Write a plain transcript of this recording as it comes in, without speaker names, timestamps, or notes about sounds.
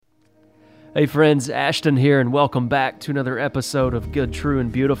Hey friends, Ashton here, and welcome back to another episode of Good, True, and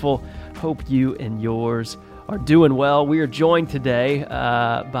Beautiful. Hope you and yours are doing well. We are joined today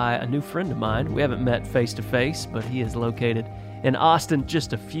by a new friend of mine. We haven't met face-to-face, but he is located in Austin,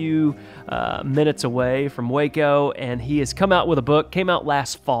 just a few minutes away from Waco, and he has come out with a book, came out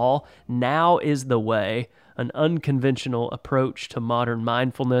last fall, Now is the Way, an unconventional approach to modern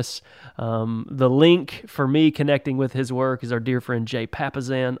mindfulness. The link for me connecting with his work is our dear friend Jay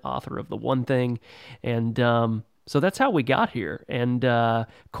Papasan, author of The One Thing. And so that's how we got here. And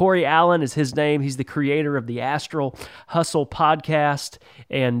Corey Allen is his name. He's the creator of the Astral Hustle podcast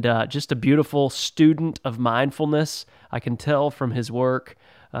and just a beautiful student of mindfulness. I can tell from his work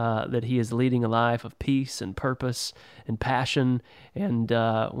that he is leading a life of peace and purpose and passion. And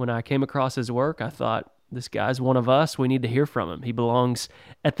when I came across his work, I thought, this guy's one of us. We need to hear from him. He belongs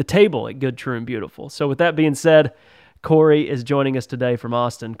at the table at Good, True, and Beautiful. So with that being said, Corey is joining us today from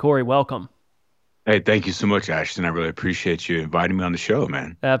Austin. Corey, welcome. Hey, thank you so much, Ashton. I really appreciate you inviting me on the show,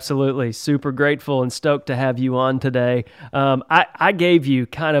 man. Absolutely. Super grateful and stoked to have you on today. I gave you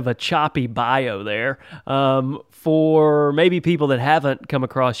kind of a choppy bio there. For maybe people that haven't come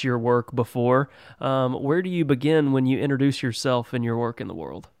across your work before, where do you begin when you introduce yourself and your work in the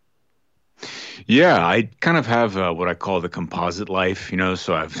world? Yeah, I kind of have what I call the composite life,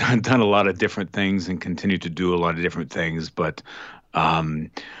 so I've done a lot of different things and continue to do a lot of different things. But I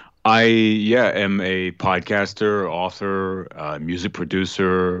am a podcaster, author, music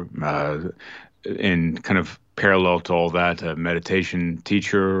producer, and kind of parallel to all that, a meditation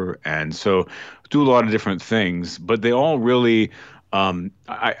teacher. And so do a lot of different things, but they all really,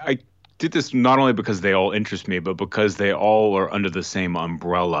 I did this not only because they all interest me, but because they all are under the same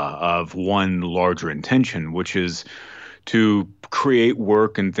umbrella of one larger intention, which is to create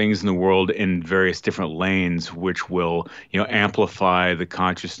work and things in the world in various different lanes, which will, amplify the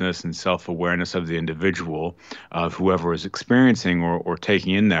consciousness and self-awareness of the individual, of whoever is experiencing or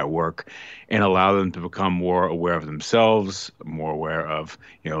taking in that work, and allow them to become more aware of themselves, more aware of,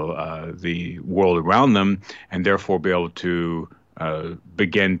 the world around them, and therefore be able to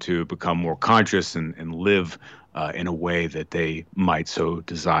begin to become more conscious and live in a way that they might so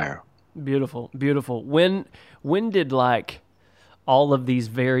desire. Beautiful, beautiful. When did like all of these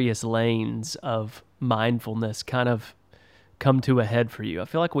various lanes of mindfulness kind of come to a head for you? I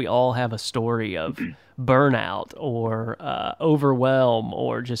feel like we all have a story of burnout or overwhelm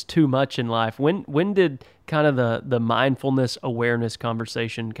or just too much in life. When did kind of the mindfulness awareness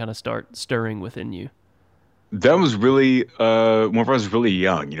conversation kind of start stirring within you? That was really when I was really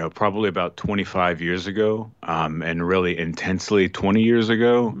young, probably about 25 years ago, and really intensely 20 years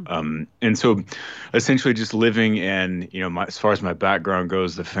ago. And so essentially just living in, as far as my background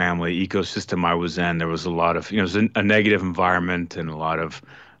goes, the family ecosystem I was in, there was a lot of, it was a negative environment and a lot of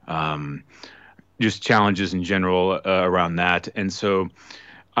just challenges in general around that. And so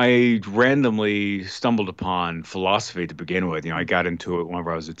I randomly stumbled upon philosophy to begin with. I got into it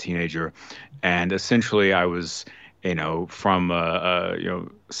whenever I was a teenager, and essentially I was, from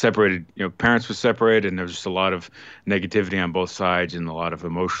separated. Parents were separated, and there was just a lot of negativity on both sides, and a lot of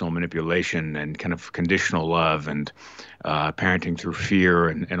emotional manipulation and kind of conditional love and parenting through fear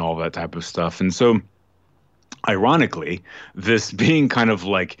and all that type of stuff. And so, ironically, this being kind of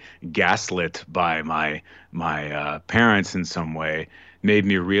like gaslit by my parents in some way made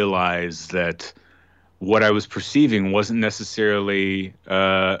me realize that what I was perceiving wasn't necessarily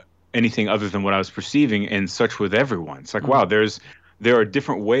anything other than what I was perceiving, and such with everyone. It's like, wow, there are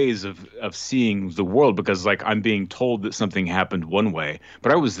different ways of seeing the world, because like I'm being told that something happened one way,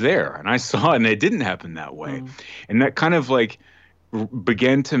 but I was there and I saw it and it didn't happen that way. And that kind of like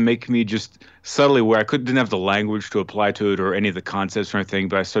began to make me just subtly, where I didn't have the language to apply to it or any of the concepts or anything,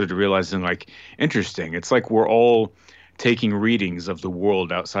 but I started to realizing, like, interesting. It's like we're all taking readings of the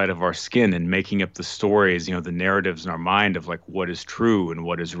world outside of our skin and making up the stories, the narratives in our mind of like what is true and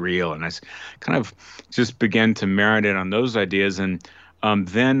what is real. And I kind of just began to marinate on those ideas. And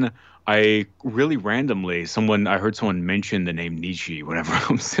then I really randomly, I heard someone mention the name Nietzsche whenever I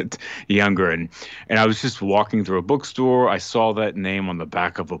was younger. And I was just walking through a bookstore. I saw that name on the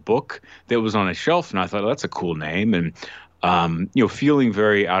back of a book that was on a shelf. And I thought, oh, that's a cool name. And feeling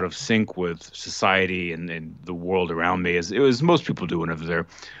very out of sync with society and the world around me, as it was most people do whenever they're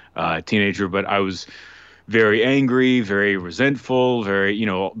a teenager. But I was very angry, very resentful, very,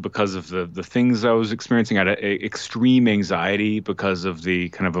 because of the things I was experiencing. I had extreme anxiety because of the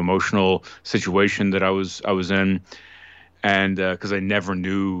kind of emotional situation that I was in. And because I never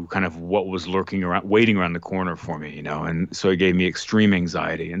knew kind of what was waiting around the corner for me, and so it gave me extreme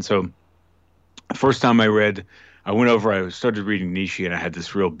anxiety. And so the first time I read I went over, I started reading Nietzsche, and I had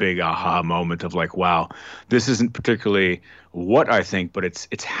this real big aha moment of like, wow, this isn't particularly what I think, but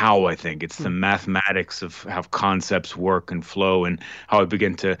it's how I think. It's the Hmm. mathematics of how concepts work and flow, and how it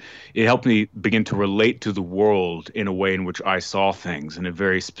helped me begin to relate to the world in a way in which I saw things in a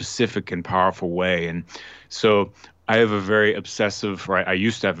very specific and powerful way. And so I have a very obsessive, or I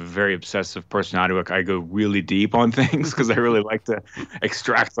used to have a very obsessive personality. Like I go really deep on things because I really like to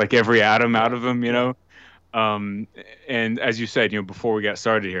extract like every atom out Yeah, of them, you yeah. know? Um, and as you said, before we got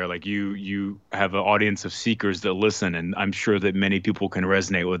started here, like you have an audience of seekers that listen, and I'm sure that many people can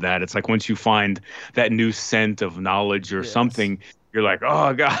resonate with that. It's like once you find that new scent of knowledge or Yes. something, you're like,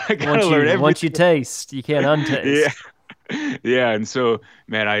 oh God, I gotta learn Once you everything. taste, you can't Yeah, untaste. yeah. And so,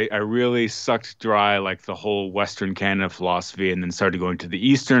 man, I really sucked dry like the whole Western canon of philosophy, and then started going to the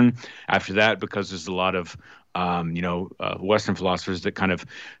Eastern after that because there's a lot of Western philosophers that kind of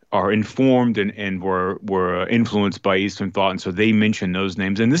are informed and were influenced by Eastern thought, and so they mention those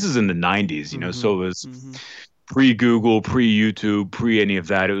names. And this is in the 90s, Hmm. so it was Hmm. pre-Google, pre-YouTube, pre any of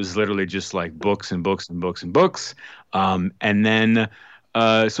that. It was literally just like books and books and books and books. And then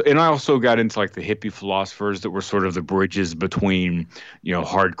and I also got into like the hippie philosophers that were sort of the bridges between,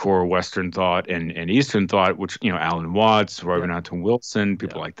 hardcore Western thought and Eastern thought, which, Alan Watts, Robert Yep. Anton Wilson,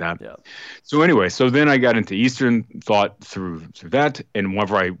 people Yep. like that. Yep. So anyway, so then I got into Eastern thought through that, and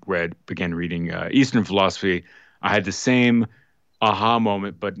whenever I began reading Eastern philosophy, I had the same aha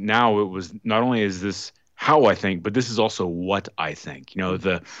moment, but now it was not only is this how I think, but this is also what I think.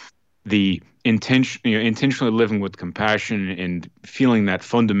 Mm. The intention, intentionally living with compassion and feeling that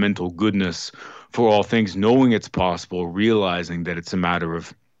fundamental goodness for all things, knowing it's possible, realizing that it's a matter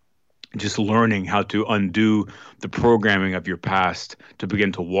of just learning how to undo the programming of your past to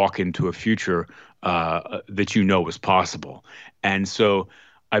begin to walk into a future that you know is possible. And so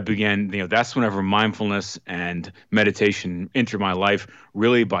I began, that's whenever mindfulness and meditation entered my life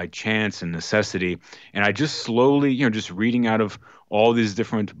really by chance and necessity. And I just slowly, just reading out of all these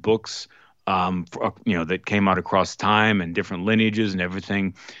different books, that came out across time and different lineages and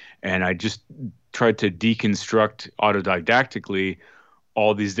everything. And I just tried to deconstruct autodidactically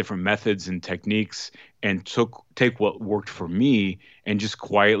all these different methods and techniques and take what worked for me and just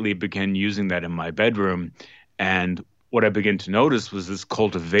quietly began using that in my bedroom. And what I began to notice was this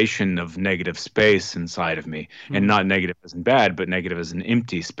cultivation of negative space inside of me, and Mm. not negative as in bad, but negative as an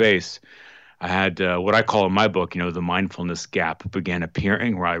empty space. I had what I call in my book, the mindfulness gap began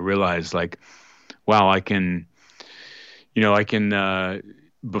appearing, where I realized like, wow,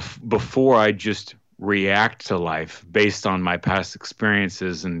 before I just react to life based on my past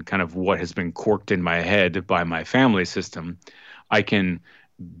experiences and kind of what has been corked in my head by my family system, I can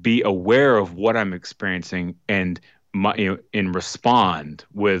be aware of what I'm experiencing and respond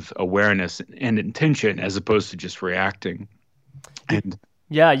with awareness and intention as opposed to just reacting. You, And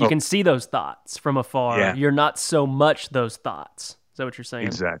yeah, you oh, can see those thoughts from afar. yeah. You're not so much those thoughts. Is that what you're saying?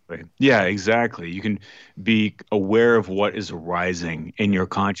 Exactly. Yeah, exactly. You can be aware of what is arising in Yeah. your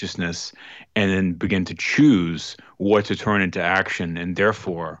consciousness and then begin to choose what to turn into action. And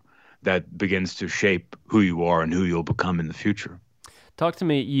therefore, that begins to shape who you are and who you'll become in the future. Talk to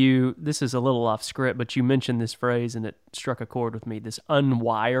me. This is a little off script, but you mentioned this phrase and it struck a chord with me. This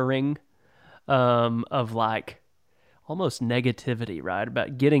unwiring of like almost negativity, right?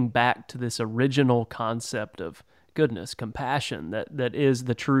 About getting back to this original concept of goodness, compassion, that is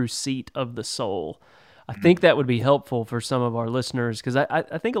the true seat of the soul. I think Mhm. that would be helpful for some of our listeners because I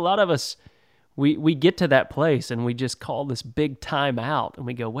think a lot of us we get to that place and we just call this big time out and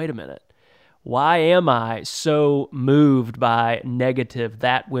we go, wait a minute. Why am I so moved by negative,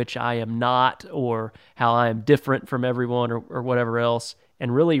 that which I am not, or how I am different from everyone, or whatever else,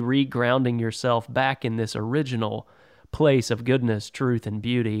 and really regrounding yourself back in this original place of goodness, truth, and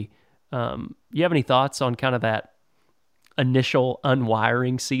beauty. You have any thoughts on kind of that initial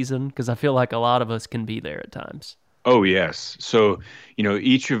unwiring season? Because I feel like a lot of us can be there at times. Oh, yes. So,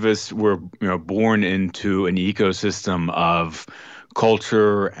 each of us were, born into an ecosystem of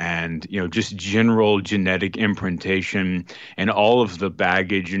culture and, just general genetic imprintation and all of the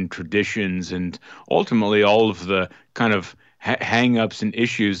baggage and traditions and ultimately all of the kind of hang-ups and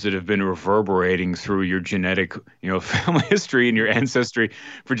issues that have been reverberating through your genetic, family history and your ancestry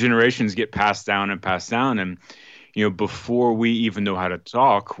for generations get passed down and passed down. And before we even know how to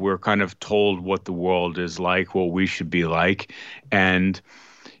talk, we're kind of told what the world is like, what we should be like. And,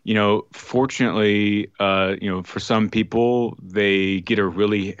 fortunately, for some people, they get a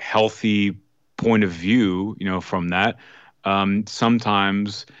really healthy point of view, from that.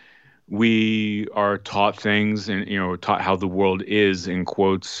 Sometimes we are taught things and, taught how the world is, in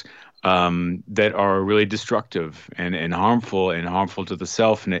quotes, that are really destructive and harmful to the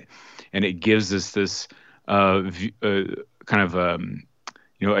self, and it gives us this kind of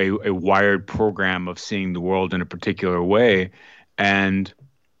a wired program of seeing the world in a particular way, and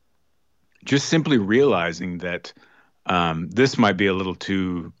just simply realizing that this might be a little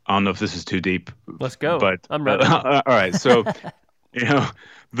too. I don't know if this is too deep, Let's go. but I'm ready. all right. So you know,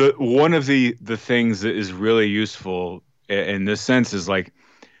 the one of the things that is really useful in this sense is like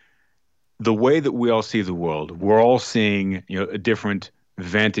the way that we all see the world. We're all seeing, different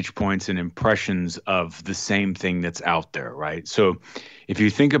vantage points and impressions of the same thing that's out there, right? So if you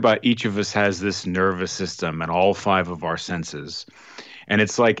think about, each of us has this nervous system and all five of our senses, and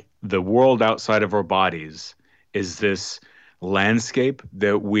it's like the world outside of our bodies is this landscape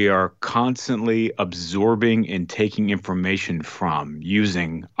that we are constantly absorbing and taking information from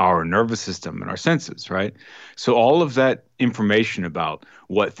using our nervous system and our senses, right? So all of that information about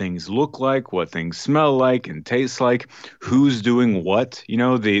what things look like, what things smell like and taste like, who's doing what,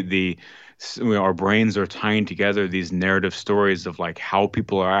 our brains are tying together these narrative stories of like how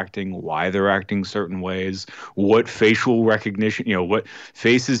people are acting, why they're acting certain ways, what facial recognition, what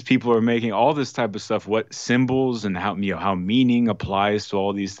faces people are making, all this type of stuff, what symbols and how meaning applies to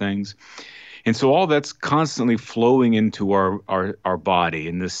all these things. And so all that's constantly flowing into our body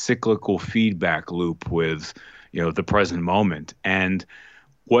in this cyclical feedback loop with, the present moment. And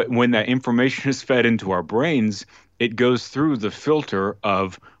when that information is fed into our brains, it goes through the filter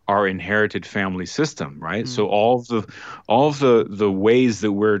of our inherited family system, right? So all of the ways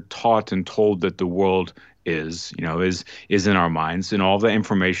that we're taught and told that the world is in our minds, and all the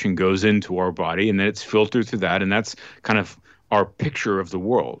information goes into our body, and then it's filtered through that, and that's kind of our picture of the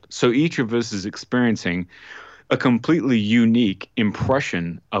world. So each of us is experiencing a completely unique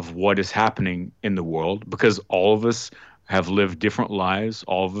impression of what is happening in the world, because all of us have lived different lives.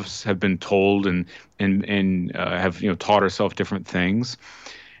 All of us have been told and have taught ourselves different things.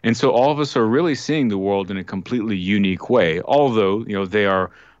 And so all of us are really seeing the world in a completely unique way, although, they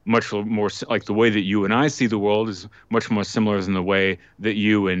are much more like the way that you and I see the world is much more similar than the way that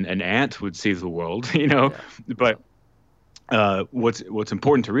you and an ant would see the world, Yeah. But what's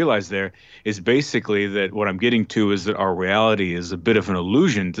important to realize there is basically that what I'm getting to is that our reality is a bit of an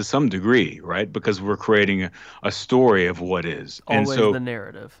illusion to some degree, right? Because we're creating a story of what is. Always and so the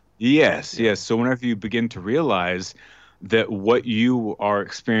narrative. Yes, yes. So whenever you begin to realize that what you are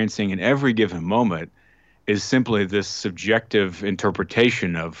experiencing in every given moment is simply this subjective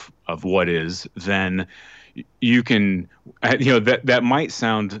interpretation of what is, then you can, that might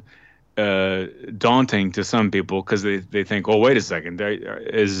sound daunting to some people, because they think, oh, wait a second,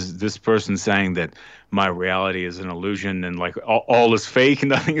 is this person saying that my reality is an illusion and like all is fake and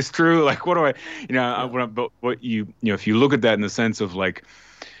nothing is true? Like, what do I, but what if you look at that in the sense of like,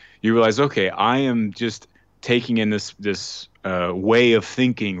 you realize, okay, I am just taking in this way of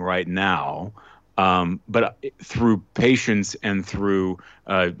thinking right now, but through patience and through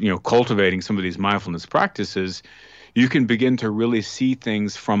cultivating some of these mindfulness practices, you can begin to really see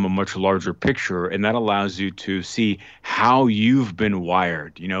things from a much larger picture, and that allows you to see how you've been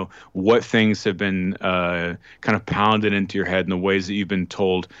wired. What things have been kind of pounded into your head in the ways that you've been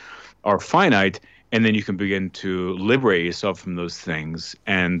told are finite. And then you can begin to liberate yourself from those things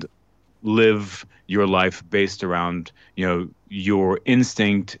and live your life based around, your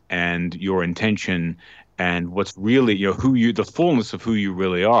instinct and your intention and what's really, the fullness of who you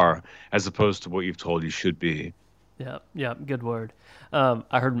really are, as opposed to what you've told you should be. Yeah, good word.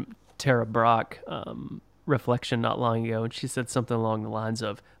 I heard Tara Brock reflection not long ago, and she said something along the lines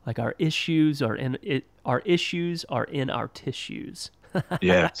of like our issues are in it. Our issues are in our tissues.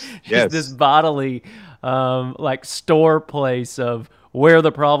 Yes, Just this bodily, like store place of where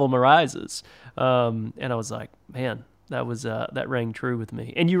the problem arises. And I was like, man, that rang true with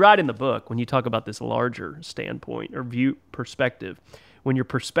me. And you write in the book, when you talk about this larger standpoint or view perspective, when your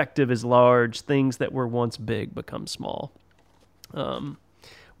perspective is large, things that were once big become small.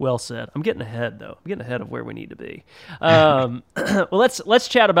 Well said. I'm getting ahead though. I'm getting ahead of where we need to be. Well, let's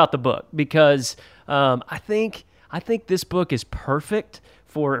chat about the book, because I think this book is perfect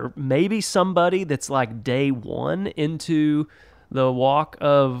for maybe somebody that's like day one into the walk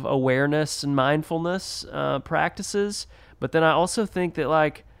of awareness and mindfulness practices. But then I also think that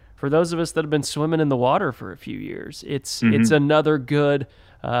like for those of us that have been swimming in the water for a few years, it's another good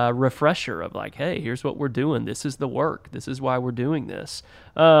refresher of like, hey, here's what we're doing. This is the work. This is why we're doing this.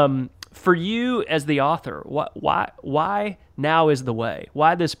 For you as the author, why now is the way?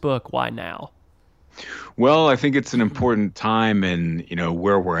 Why this book? Why now? Well, I think it's an important time in,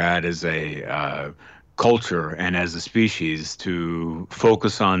 where we're at as a culture and as a species to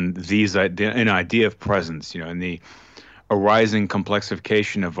focus on an idea of presence, and the arising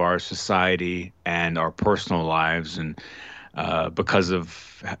complexification of our society and our personal lives, and because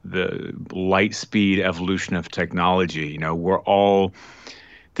of the light speed evolution of technology, we're all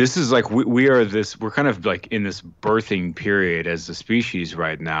this is like we're kind of like in this birthing period as a species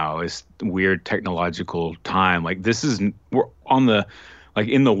right now, this weird technological time. Like we're on the like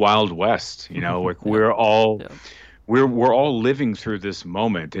in the Wild West, like Yeah. Yeah. we're all living through this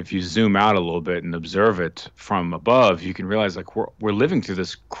moment. If you zoom out a little bit and observe it from above, you can realize like we're living through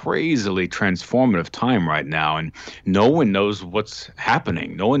this crazily transformative time right now, and no one knows what's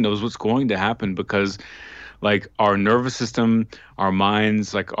happening. No one knows what's going to happen because like our nervous system, our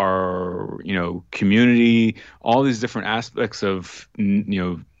minds, like our, community, all these different aspects of,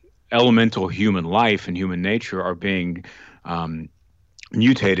 elemental human life and human nature are being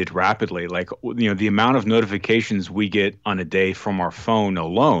mutated rapidly. Like, the amount of notifications we get on a day from our phone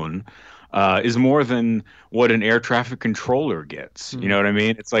alone is more than what an air traffic controller gets. You know what I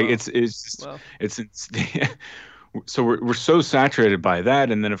mean? It's like, Wow. it's just, Wow. it's so we're so saturated by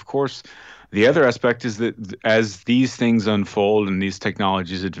that. And then of course, the other aspect is that as these things unfold and these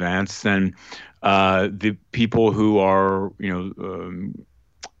technologies advance, then the people who are,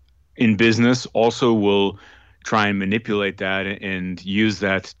 in business also will try and manipulate that and use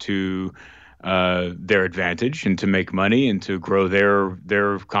that to their advantage and to make money and to grow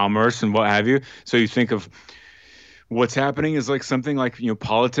their commerce and what have you. So you think of what's happening is like something like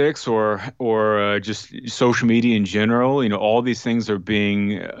politics or just social media in general. All these things are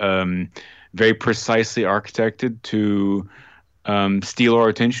being very precisely architected to steal our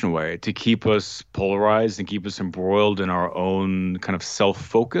attention away, to keep us polarized and keep us embroiled in our own kind of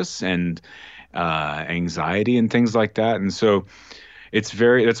self-focus and anxiety and things like that. And so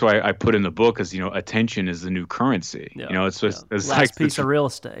that's why I put in the book as, attention is the new currency. Yeah. It's just it's Last like piece of real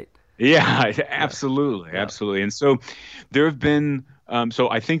estate. yeah, Yeah. absolutely, Yeah. absolutely. And so there have been, so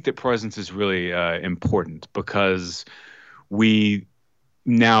I think that presence is really important because we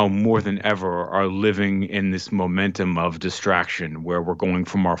now more than ever are living in this momentum of distraction where we're going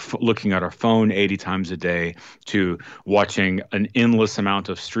from looking at our phone 80 times a day to watching an endless amount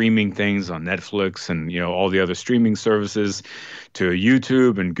of streaming things on Netflix and all the other streaming services, to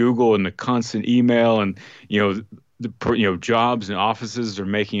YouTube and Google and the constant email, and jobs and offices are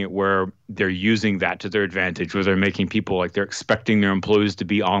making it where they're using that to their advantage, where they're making people like they're expecting their employees to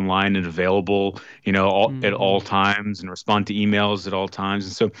be online and available, at all times and respond to emails at all times.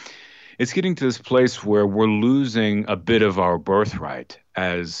 And so it's getting to this place where we're losing a bit of our birthright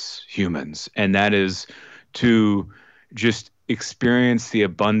as humans, and that is to just experience the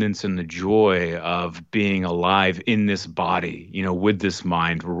abundance and the joy of being alive in this body, with this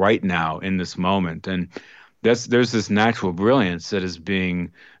mind right now in this moment. And there's this natural brilliance that is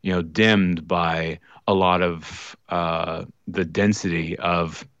being dimmed by a lot of the density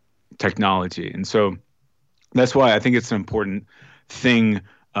of technology. And so that's why I think it's an important thing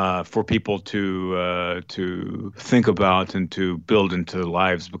for people to think about and to build into their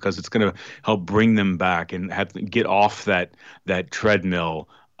lives, because it's going to help bring them back and have to get off that treadmill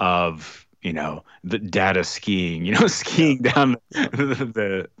of the data skiing, skiing down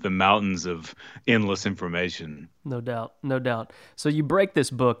the mountains of endless information. No doubt. No doubt. So you break this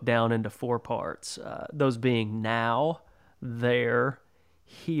book down into 4 parts, those being now, there,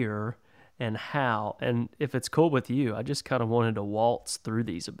 here, and how. And if it's cool with you, I just kind of wanted to waltz through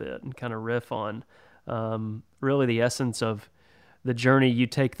these a bit and kind of riff on really the essence of the journey you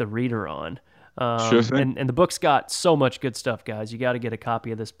take the reader on. Sure thing. And the book's got so much good stuff, guys. You got to get a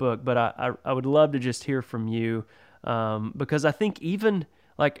copy of this book. But I would love to just hear from you, because I think even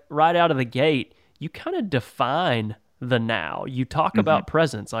like right out of the gate, you kind of define the now. You talk about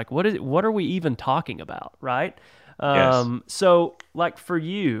presence. Like what are we even talking about, right? Yes. So like for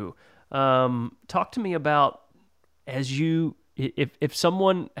you, talk to me about if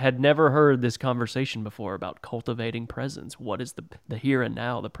someone had never heard this conversation before about cultivating presence, what is the here and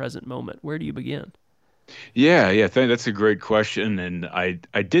now, the present moment? Where do you begin? Yeah. That's a great question, and I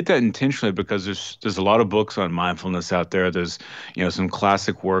did that intentionally because there's a lot of books on mindfulness out there. There's some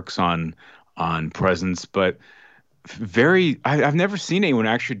classic works on presence, but I've never seen anyone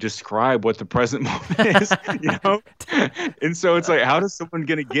actually describe what the present moment is, and so it's like, how does someone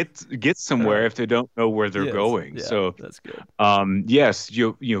gonna get somewhere if they don't know where they're Yes, going? yeah, So that's good. yes,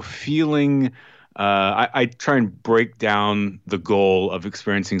 feeling. I try and break down the goal of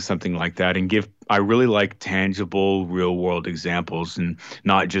experiencing something like that and I really like tangible, real world examples and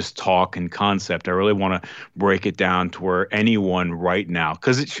not just talk and concept. I really want to break it down to where anyone right now,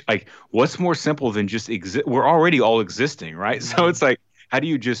 because it's like, what's more simple than just exist? We're already all existing, right? So Mhm. it's like, how do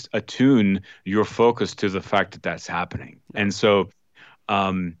you just attune your focus to the fact that that's happening? Yeah. And so,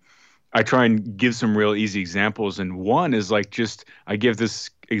 um, I try and give some real easy examples. And one is like just I give this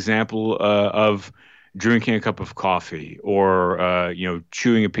example of drinking a cup of coffee or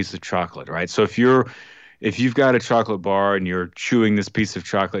chewing a piece of chocolate, right? So if you've got a chocolate bar and you're chewing this piece of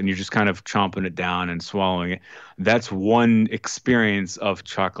chocolate and you're just kind of chomping it down and swallowing it, that's one experience of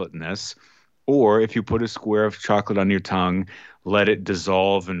chocolateness. Or if you put a square of chocolate on your tongue, let it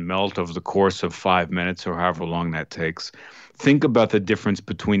dissolve and melt over the course of 5 minutes or however long that takes. Think about the difference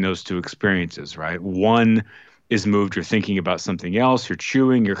between those two experiences, right? One is moved, you're thinking about something else, you're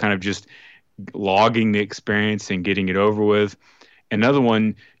chewing, you're kind of just logging the experience and getting it over with. Another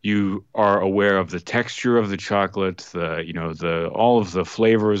one, you are aware of the texture of the chocolate, the all of the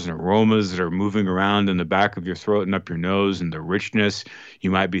flavors and aromas that are moving around in the back of your throat and up your nose, and the richness. You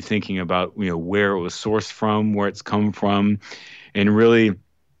might be thinking about, where it was sourced from, where it's come from, and really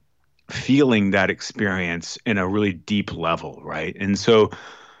feeling that experience in a really deep level, right? And so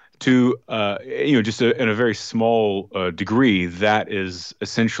to just in a very small degree, that is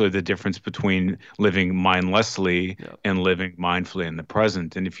essentially the difference between living mindlessly Yeah. and living mindfully in the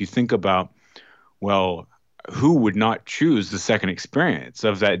present. And if you think about, well, who would not choose the second experience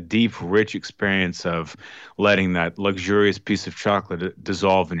of that deep, rich experience of letting that luxurious piece of chocolate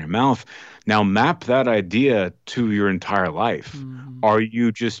dissolve in your mouth? Now, map that idea to your entire life. Mhm. Are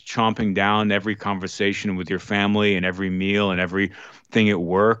you just chomping down every conversation with your family and every meal and everything at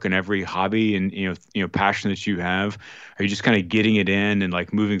work and every hobby and passion that you have? Are you just kind of getting it in and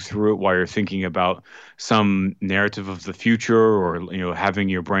like moving through it while you're thinking about some narrative of the future or having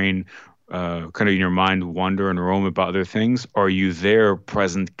your brain kind of in your mind wander and roam about other things? Or are you there,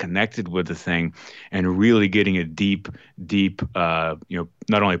 present, connected with the thing, and really getting a deep, deep, not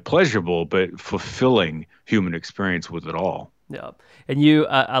only pleasurable but fulfilling human experience with it all? Yeah. And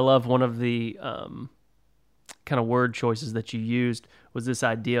I love one of the kind of word choices that you used was this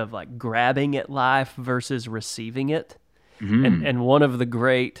idea of like grabbing at life versus receiving it. Hmm. And one of the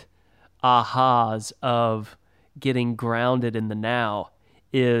great ahas of getting grounded in the now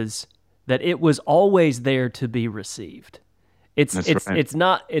is that it was always there to be received. It's That's it's right. it's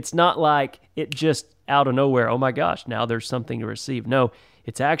not it's not like it just out of nowhere, oh my gosh, now there's something to receive. No,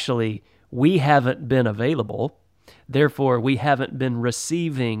 it's actually we haven't been available. Therefore, we haven't been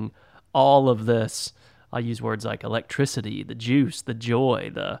receiving all of this. I'll use words like electricity, the juice, the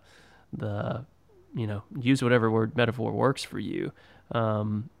joy, the use whatever word metaphor works for you.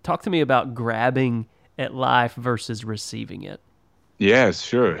 Talk to me about grabbing at life versus receiving it. Yes,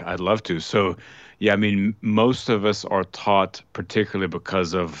 sure. I'd love to. So, yeah, I mean, most of us are taught, particularly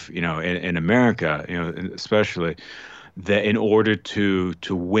because of, in America, especially, that in order to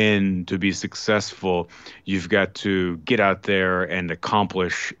win, to be successful, you've got to get out there and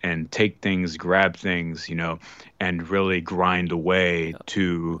accomplish and take things, grab things, and really grind away Yep.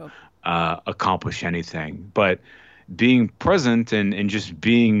 to Yep. accomplish anything. But being present and just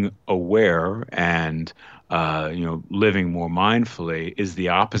being aware and living more mindfully is the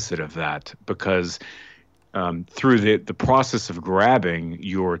opposite of that because through the process of grabbing,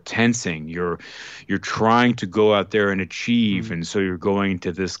 you're tensing, you're trying to go out there and achieve, Mm. and so you're going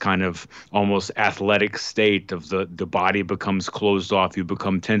to this kind of almost athletic state of the body becomes closed off, you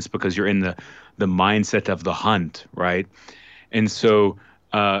become tense because you're in the mindset of the hunt, right? And so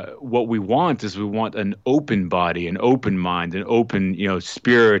what we want is we want an open body, an open mind, an open,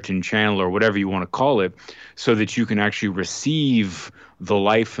 spirit and channel or whatever you want to call it, so that you can actually receive the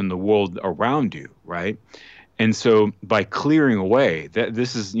life and the world around you, right? And so by clearing away, that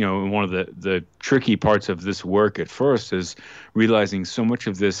this is, one of the tricky parts of this work at first is realizing so much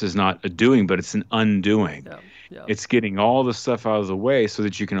of this is not a doing, but it's an undoing. Yeah. Yeah. It's getting all the stuff out of the way so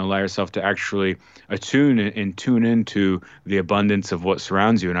that you can allow yourself to actually attune and tune into the abundance of what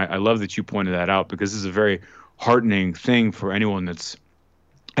surrounds you. And I love that you pointed that out because this is a very heartening thing for anyone that's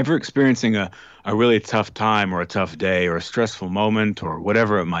ever experiencing a really tough time or a tough day or a stressful moment or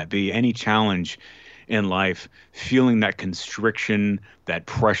whatever it might be, any challenge in life, feeling that constriction, that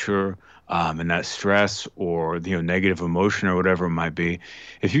pressure, and that stress or negative emotion or whatever it might be.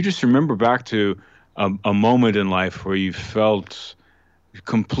 If you just remember back to a moment in life where you felt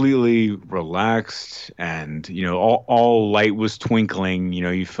completely relaxed and all light was twinkling,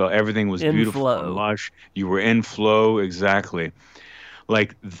 you felt everything was In beautiful and flow. lush, you were in flow, exactly.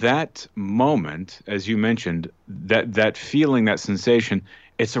 like that moment, as you mentioned, that feeling, that sensation,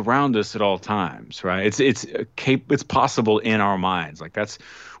 it's around us at all times, right? It's possible in our minds. Like that's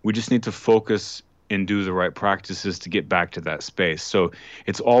we just need to focus and do the right practices to get back to that space. So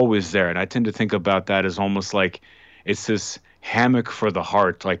it's always there. And I tend to think about that as almost like it's this hammock for the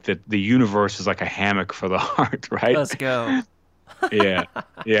heart, like that the universe is like a hammock for the heart, right? Let's go. Yeah.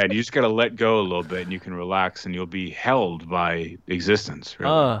 Yeah. And you just got to let go a little bit and you can relax and you'll be held by existence,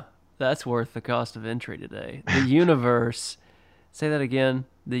 really. That's worth the cost of entry today. The universe, say that again.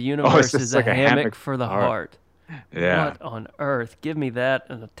 The Oh, it's universe is just a like a hammock hammock for for the the heart. heart. Yeah. What on earth? Give me that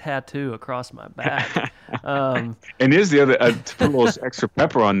and a tattoo across my back. Um, And here's the other, to put a little extra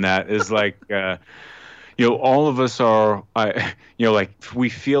pepper on that is like, all of us are, like we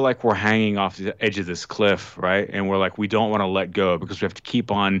feel like we're hanging off the edge of this cliff, right? And we're like, we don't want to let go because we have to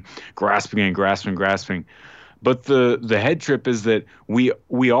keep on grasping and grasping, grasping. But the head trip is that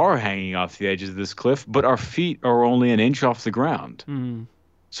we are hanging off the edge of this cliff, but our feet are only an inch off the ground. mm,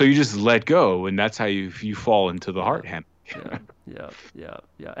 So you just let go, and that's how you fall into the yeah, heart hammock. yeah, yeah, yeah,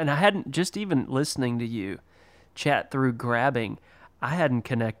 yeah. And I hadn't, just even listening to you chat through grabbing, I hadn't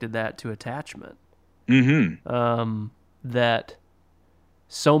connected that to attachment. Mm-hmm. That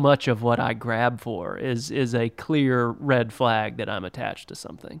so much of what I grab for is a clear red flag that I'm attached to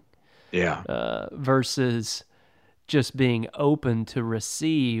something, Yeah. versus just being open to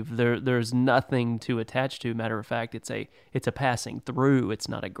receive. There's nothing to attach to. Matter of fact, it's a passing through. It's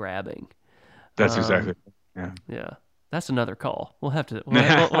not a grabbing. That's exactly. Yeah. Yeah, that's another call. We'll have to do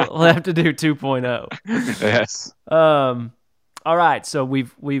 2.0. Yes. All right, so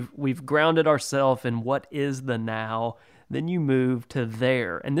we've grounded ourselves in what is the now. Then you move to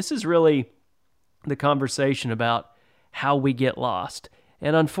there, and this is really the conversation about how we get lost.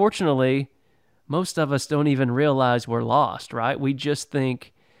 And unfortunately, most of us don't even realize we're lost, right? We just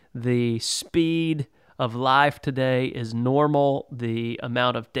think the speed of life today is normal. The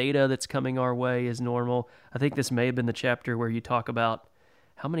amount of data that's coming our way is normal. I think this may have been the chapter where you talk about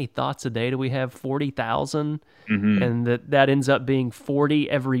how many thoughts a day do we have? 40,000. Mm-hmm. And that ends up being 40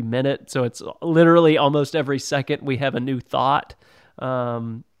 every minute. So it's literally almost every second we have a new thought.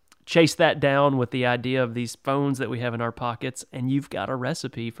 Chase that down with the idea of these phones that we have in our pockets, and you've got a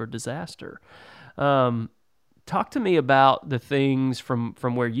recipe for disaster. Talk to me about the things from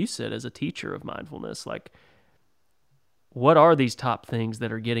where you sit as a teacher of mindfulness. Like, what are these top things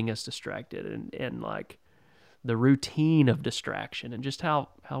that are getting us distracted, and like the routine of distraction, and just how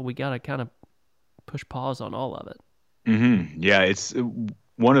we got to kind of push pause on all of it. Mm-hmm. Yeah, it's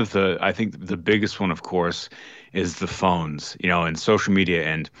one of I think the biggest one, of course, is the phones, and social media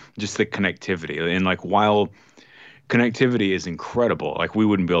and just the connectivity. And like, while connectivity is incredible, like we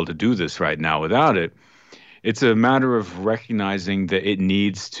wouldn't be able to do this right now without it. It's a matter of recognizing that it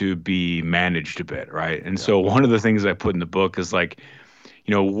needs to be managed a bit, right? And Yeah. so one of the things I put in the book is like,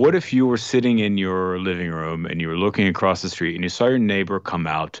 what if you were sitting in your living room and you were looking across the street and you saw your neighbor come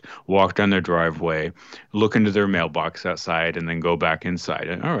out, walk down their driveway, look into their mailbox outside, and then go back inside?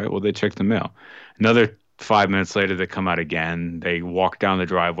 And all right, well, they check the mail. Another 5 minutes later, they come out again. They walk down the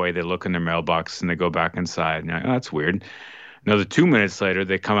driveway, they look in their mailbox, and they go back inside. And you're like, oh, that's weird. Another 2 minutes later,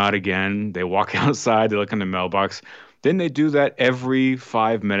 they come out again. They walk outside, they look in the mailbox. Then they do that every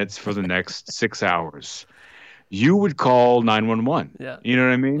 5 minutes for the next 6 hours. You would call 911. Yeah. You know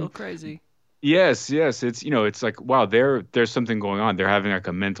what I A little mean? crazy. Yes, yes. It's like, wow, there's something going on. They're having like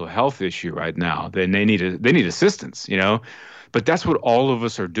a mental health issue right now. Then they need assistance. But that's what all of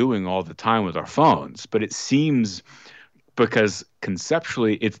us are doing all the time with our phones. But it seems, because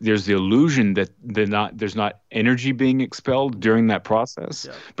conceptually there's the illusion that there's not energy being expelled during that process,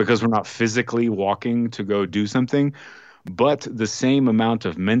 Yeah. because we're not physically walking to go do something, but the same amount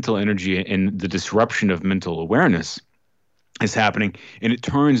of mental energy and the disruption of mental awareness is happening, and it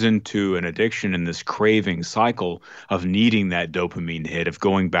turns into an addiction in this craving cycle of needing that dopamine hit, of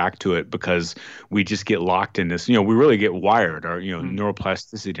going back to it, because we just get locked in this. We really get wired. Our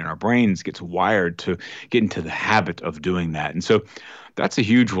neuroplasticity in our brains gets wired to get into the habit of doing that. And so that's a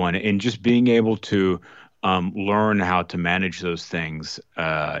huge one, and just being able to learn how to manage those things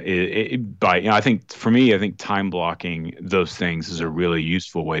I think, for me, I think time blocking those things is a really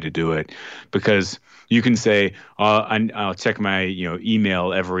useful way to do it, because you can say, I'll check my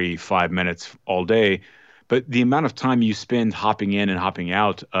email every 5 minutes all day, but the amount of time you spend hopping in and hopping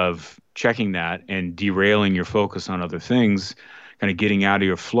out of checking that and derailing your focus on other things, kind of getting out of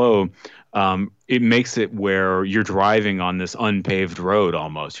your flow, it makes it where you're driving on this unpaved road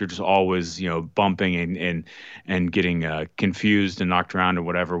almost. You're just always, bumping and getting confused and knocked around or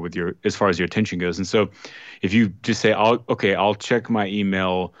whatever with your as far as your attention goes. And so, if you just say, I'll check my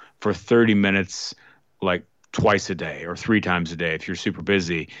email for 30 minutes, like twice a day or three times a day if you're super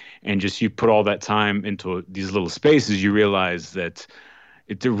busy, and just you put all that time into these little spaces, you realize that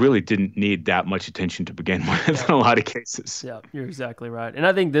it really didn't need that much attention to begin with in a lot of cases. Yeah, you're exactly right. And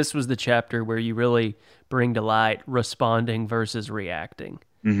I think this was the chapter where you really bring to light responding versus reacting.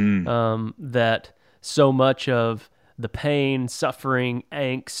 That so much of the pain, suffering,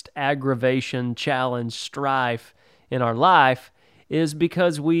 angst, aggravation, challenge, strife in our life is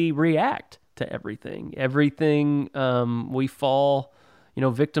because we react to everything. Everything we fall,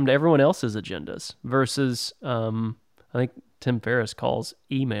 victim to everyone else's agendas versus I think Tim Ferriss calls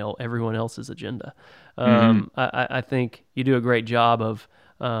email everyone else's agenda. I think you do a great job of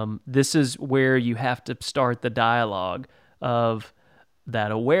this is where you have to start the dialogue of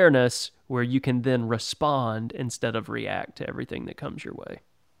that awareness where you can then respond instead of react to everything that comes your way.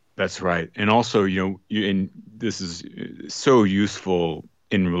 That's right. And also, and this is so useful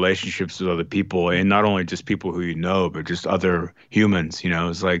in relationships with other people, and not only just people who you know, but just other humans.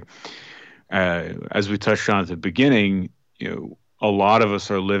 It's like, as we touched on at the beginning, a lot of us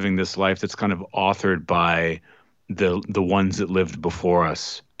are living this life that's kind of authored by the ones that lived before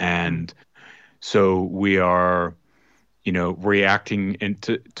us. And so we are, reacting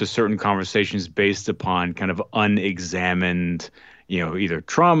to certain conversations based upon kind of unexamined, either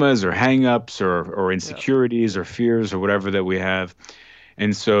traumas or hangups or insecurities or fears or whatever that we have.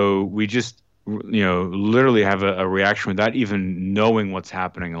 And so we just, literally have a reaction without even knowing what's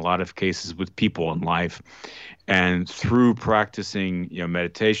happening in a lot of cases with people in life. And through practicing,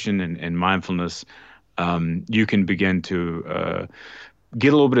 meditation and mindfulness, you can begin to get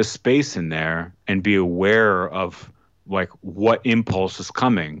a little bit of space in there and be aware of like what impulse is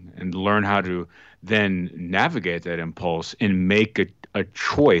coming and learn how to then navigate that impulse and make a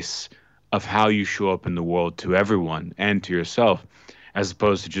choice of how you show up in the world to everyone and to yourself, as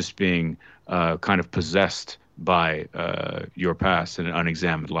opposed to just being kind of possessed by your past and an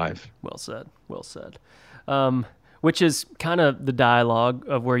unexamined life. Well said. Well said. Which is kind of the dialogue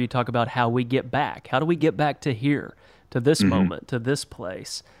of where you talk about how we get back. How do we get back to here, to this moment, to this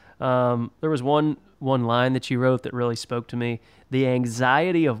place? There was one line that you wrote that really spoke to me. The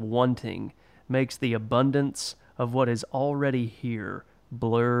anxiety of wanting makes the abundance of what is already here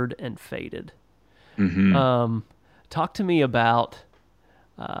blurred and faded. Talk to me about...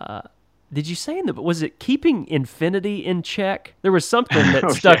 did you say was it keeping infinity in check? There was something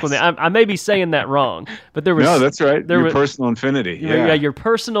that stuck with me. I may be saying that wrong, but there was... No, that's right. Personal infinity. Yeah, your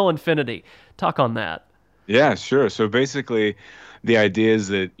personal infinity. Talk on that. Yeah, sure. So basically, the idea is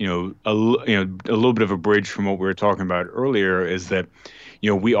that, a little bit of a bridge from what we were talking about earlier is that,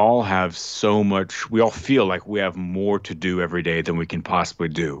 we all have so much, we all feel like we have more to do every day than we can possibly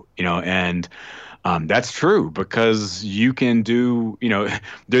do, and that's true because you can do,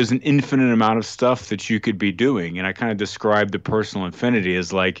 there's an infinite amount of stuff that you could be doing. And I kind of describe the personal infinity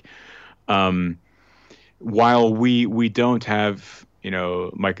as like, while we don't have,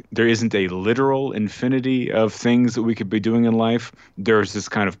 like there isn't a literal infinity of things that we could be doing in life, there's this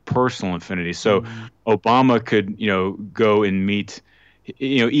kind of personal infinity. So Obama could, go and meet,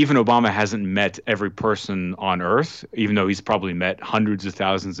 even Obama hasn't met every person on earth, even though he's probably met hundreds of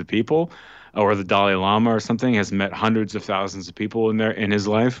thousands of people. Or the Dalai Lama or something has met hundreds of thousands of people in his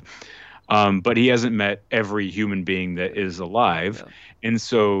life. But he hasn't met every human being that is alive. Yeah. And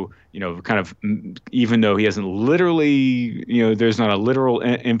so, kind of, even though he hasn't literally, there's not a literal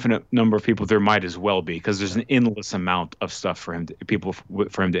infinite number of people, there might as well be, because there's an endless amount of stuff for him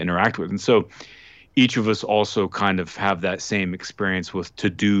to interact with. And so each of us also kind of have that same experience with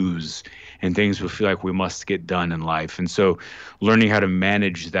to-dos and things we feel like we must get done in life. And so learning how to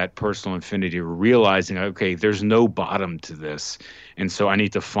manage that personal infinity, realizing, okay, there's no bottom to this. And so I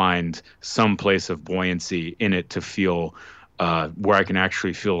need to find some place of buoyancy in it to feel where I can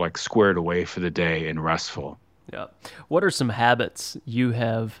actually feel like squared away for the day and restful. Yeah. What are some habits you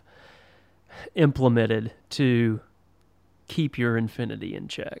have implemented to keep your infinity in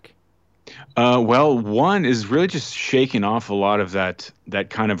check? Well, one is really just shaking off a lot of that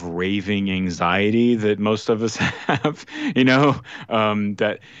kind of raving anxiety that most of us have,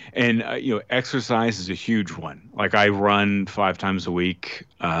 exercise is a huge one. Like I run 5 times a week.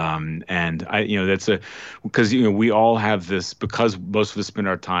 And because we all have this, because most of us spend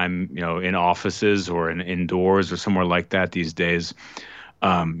our time, in offices or indoors or somewhere like that these days.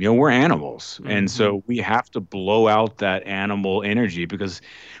 we're animals. And Hmm. so we have to blow out that animal energy because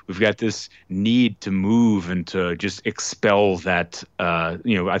we've got this need to move and to just expel that.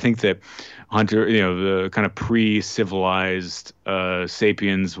 I think that Hunter, the kind of pre-civilized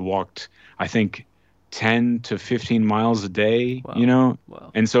sapiens walked, I think, 10 to 15 miles a day, Wow.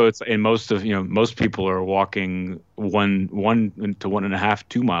 Wow. and so it's and most people are walking one to 1.5,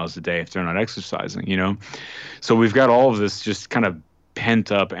 2 miles a day if they're not exercising, so we've got all of this just kind of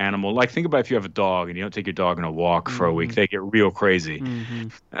pent up animal. Like think about if you have a dog and you don't take your dog on a walk for a week, Hmm. they get real crazy. Hmm.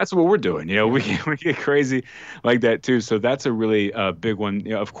 That's what we're doing. We Yeah. we get crazy like that too. So that's a really big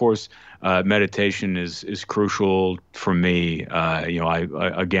one. Of course, meditation is crucial for me.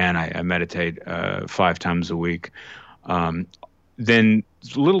 I meditate 5 times a week. Um, then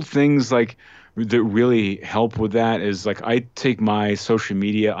little things like that really help with that is like I take my social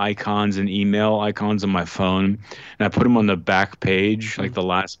media icons and email icons on my phone and I put them on the back page, like Mm. the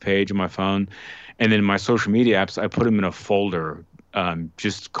last page of my phone. And then my social media apps, I put them in a folder,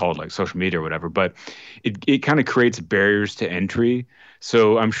 just called like social media or whatever. But it kind of creates barriers to entry.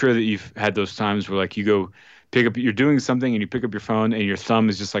 So I'm sure that you've had those times where like you go you're doing something and you pick up your phone and your thumb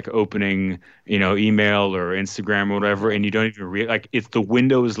is just like opening, email or Instagram or whatever, Yeah. and you don't even like it's the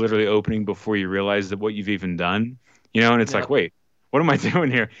window is literally opening before you realize that what you've even done, and it's like, Yep. wait, what am I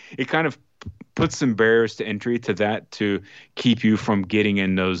doing here? It kind of puts some barriers to entry to that to keep you from getting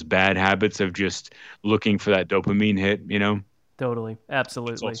in those bad habits of just looking for that dopamine hit. Totally. It's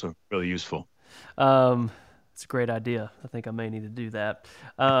Absolutely. also really useful. Um, it's a great idea. I think I may need to do that.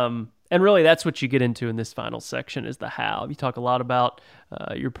 And really, that's what you get into in this final section is the how. You talk a lot about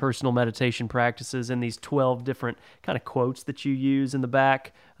your personal meditation practices and these 12 different kind of quotes that you use in the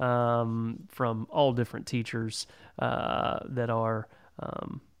back from all different teachers that are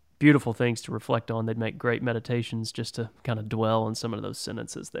beautiful things to reflect on. They'd make great meditations just to kind of dwell on some of those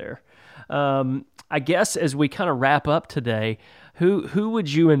sentences there. I guess as we kind of wrap up today, who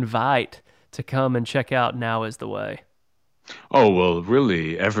would you invite to come and check out Now Is the Way? Oh, well,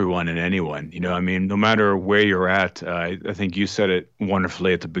 really, everyone and anyone. I mean, no matter where you're at, I think you said it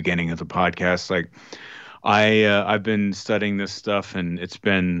wonderfully at the beginning of the podcast. Like, I've been studying this stuff, and it's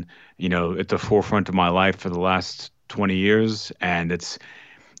been, at the forefront of my life for the last 20 years, and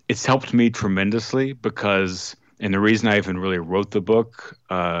it's helped me tremendously because, and the reason I even really wrote the book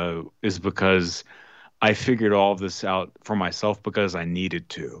is because I figured all of this out for myself because I needed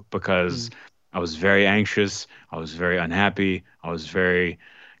to, because Mm. I was very anxious, I was very unhappy, I was very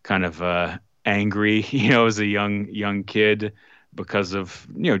kind of angry, as a young kid because of,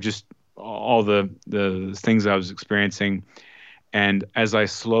 just all the things I was experiencing. And as I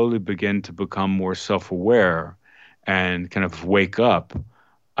slowly began to become more self-aware and kind of wake up,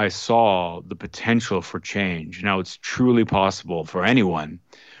 I saw the potential for change. Now it's truly possible for anyone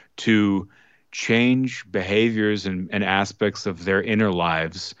to change behaviors and aspects of their inner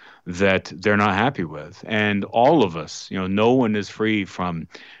lives that they're not happy with. And all of us, no one is free from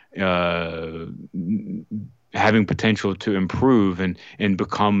uh, having potential to improve and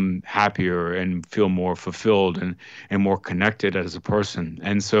become happier and feel more fulfilled and more connected as a person.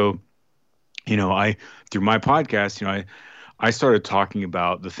 And so, I through my podcast, I started talking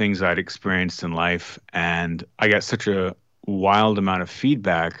about the things I'd experienced in life, and I got such a wild amount of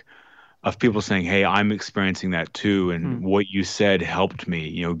feedback of people saying, "Hey, I'm experiencing that too," and Hmm. what you said helped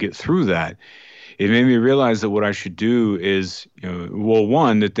me, get through that. It made me realize that what I should do is, well,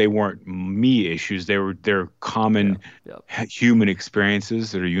 one, that they weren't me issues; they're Yeah. common Yep. human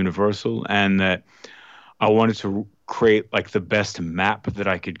experiences that are universal, and that I wanted to create like the best map that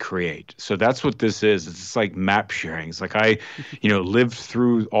I could create. So that's what this is. It's like map sharing. It's like I, lived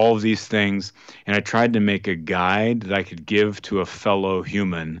through all of these things and I tried to make a guide that I could give to a fellow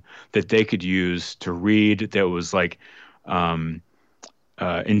human that they could use to read that was like um,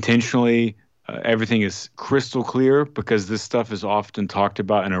 intentionally. Everything is crystal clear because this stuff is often talked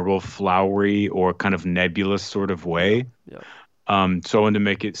about in a real flowery or kind of nebulous sort of Yeah. way. Yep. So I wanted to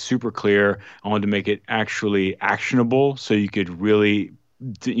make it super clear. I wanted to make it actually actionable so you could really,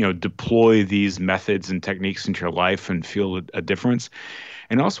 deploy these methods and techniques into your life and feel a difference.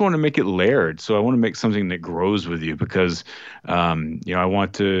 And I also want to make it layered. So I want to make something that grows with you because, I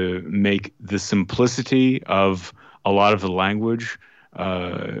want to make the simplicity of a lot of the language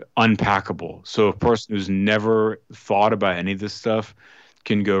unpackable. So a person who's never thought about any of this stuff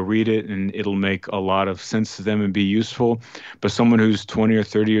can go read it and it'll make a lot of sense to them and be useful. But someone who's 20 or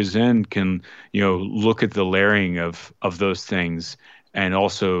 30 years in can, look at the layering of those things and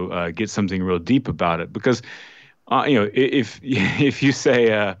also get something real deep about it. Because, if if you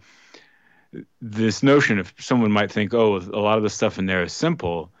say, this notion of someone might think, oh, a lot of the stuff in there is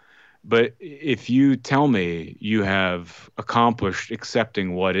simple. But if you tell me you have accomplished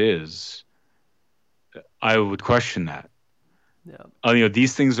accepting what is, I would question that. Yeah.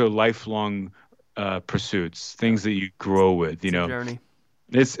 These things are lifelong pursuits, things that you grow with. It's a journey.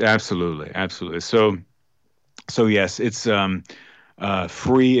 It's absolutely, absolutely. So yes, it's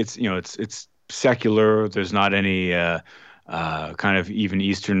free. It's secular. There's not any kind of even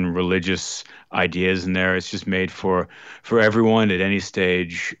Eastern religious ideas in there. It's just made for everyone at any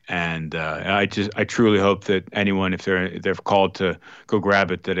stage. And I truly hope that anyone, if they're called to go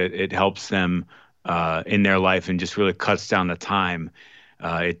grab it, that it helps them in their life and just really cuts down the time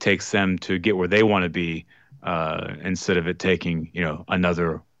it takes them to get where they want to be, instead of it taking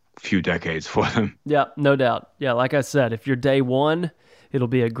another few decades for them. Yeah, no doubt. Yeah, like I said, if you're day one, it'll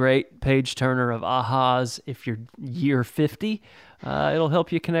be a great page turner of ahas. If you're year 50, it'll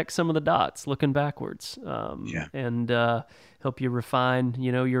help you connect some of the dots looking backwards. And help you refine,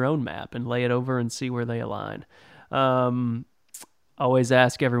 your own map and lay it over and see where they align. Always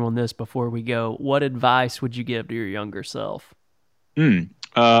ask everyone this before we go. What advice would you give to your younger self?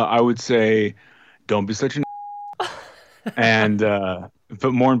 I would say, don't be such an and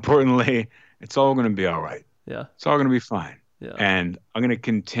but more importantly, it's all going to be all right. Yeah, it's all going to be fine. Yeah. And I'm going to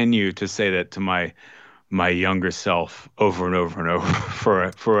continue to say that to my younger self over and over and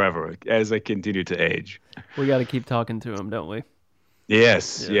over forever as I continue to age. We got to keep talking to him, don't we?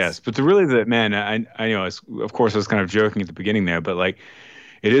 Yes. But man, I know, of course, I was kind of joking at the beginning there, but like,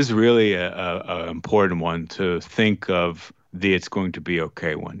 it is really a important one to think of the "it's going to be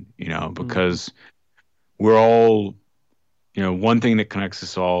okay" one, because we're all, one thing that connects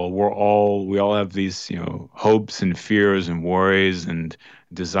us all. We all have these, hopes and fears and worries and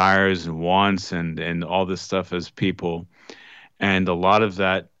desires and wants and all this stuff as people. And a lot of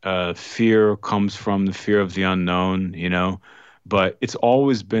that fear comes from the fear of the unknown, but it's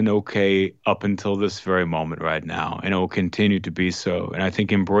always been okay up until this very moment right now, and it will continue to be so. And I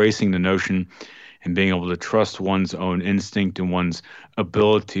think embracing the notion and being able to trust one's own instinct and one's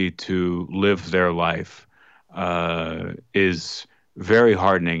ability to live their life is very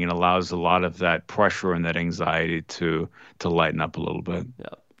heartening and allows a lot of that pressure and that anxiety to lighten up a little bit.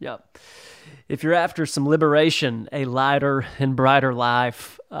 Yeah. If you're after some liberation, a lighter and brighter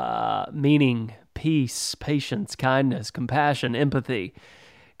life, meaning, peace, patience, kindness, compassion, empathy,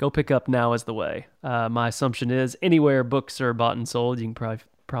 go pick up Now Is the Way. My assumption is anywhere books are bought and sold, you can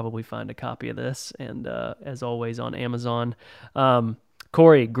probably find a copy of this, and as always on Amazon.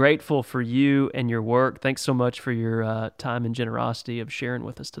 Corey, grateful for you and your work. Thanks so much for your time and generosity of sharing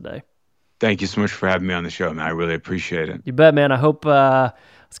with us today. Thank you so much for having me on the show, man. I really appreciate it. You bet, man. I hope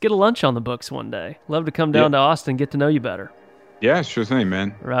let's get a lunch on the books one day. Love to come down to Austin, get to know you better. Yeah, sure thing,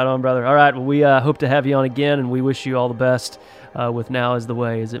 man. Right on, brother. All right, well, we hope to have you on again, and we wish you all the best with Now Is the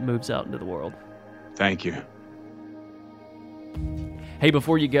Way as it moves out into the world. Thank you. Hey,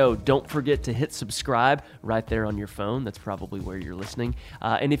 before you go, don't forget to hit subscribe right there on your phone. That's probably where you're listening.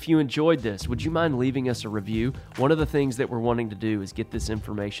 And if you enjoyed this, would you mind leaving us a review? One of the things that we're wanting to do is get this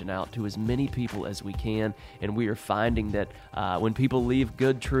information out to as many people as we can. And we are finding that when people leave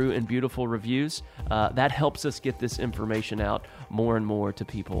good, true, and beautiful reviews, that helps us get this information out more and more to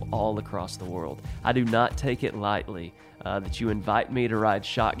people all across the world. I do not take it lightly that you invite me to ride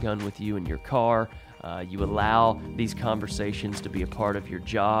shotgun with you in your car. You allow these conversations to be a part of your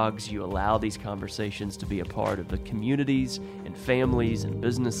jogs. You allow these conversations to be a part of the communities and families and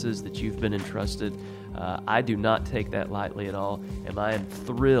businesses that you've been entrusted. I do not take that lightly at all, and I am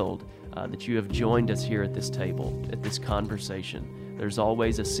thrilled that you have joined us here at this table, at this conversation. There's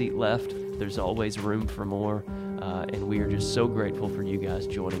always a seat left. There's always room for more, and we are just so grateful for you guys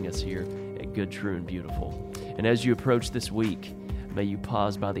joining us here at Good, True, and Beautiful. And as you approach this week, may you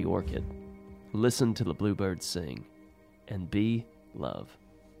pause by the orchid, listen to the bluebirds sing, and be love.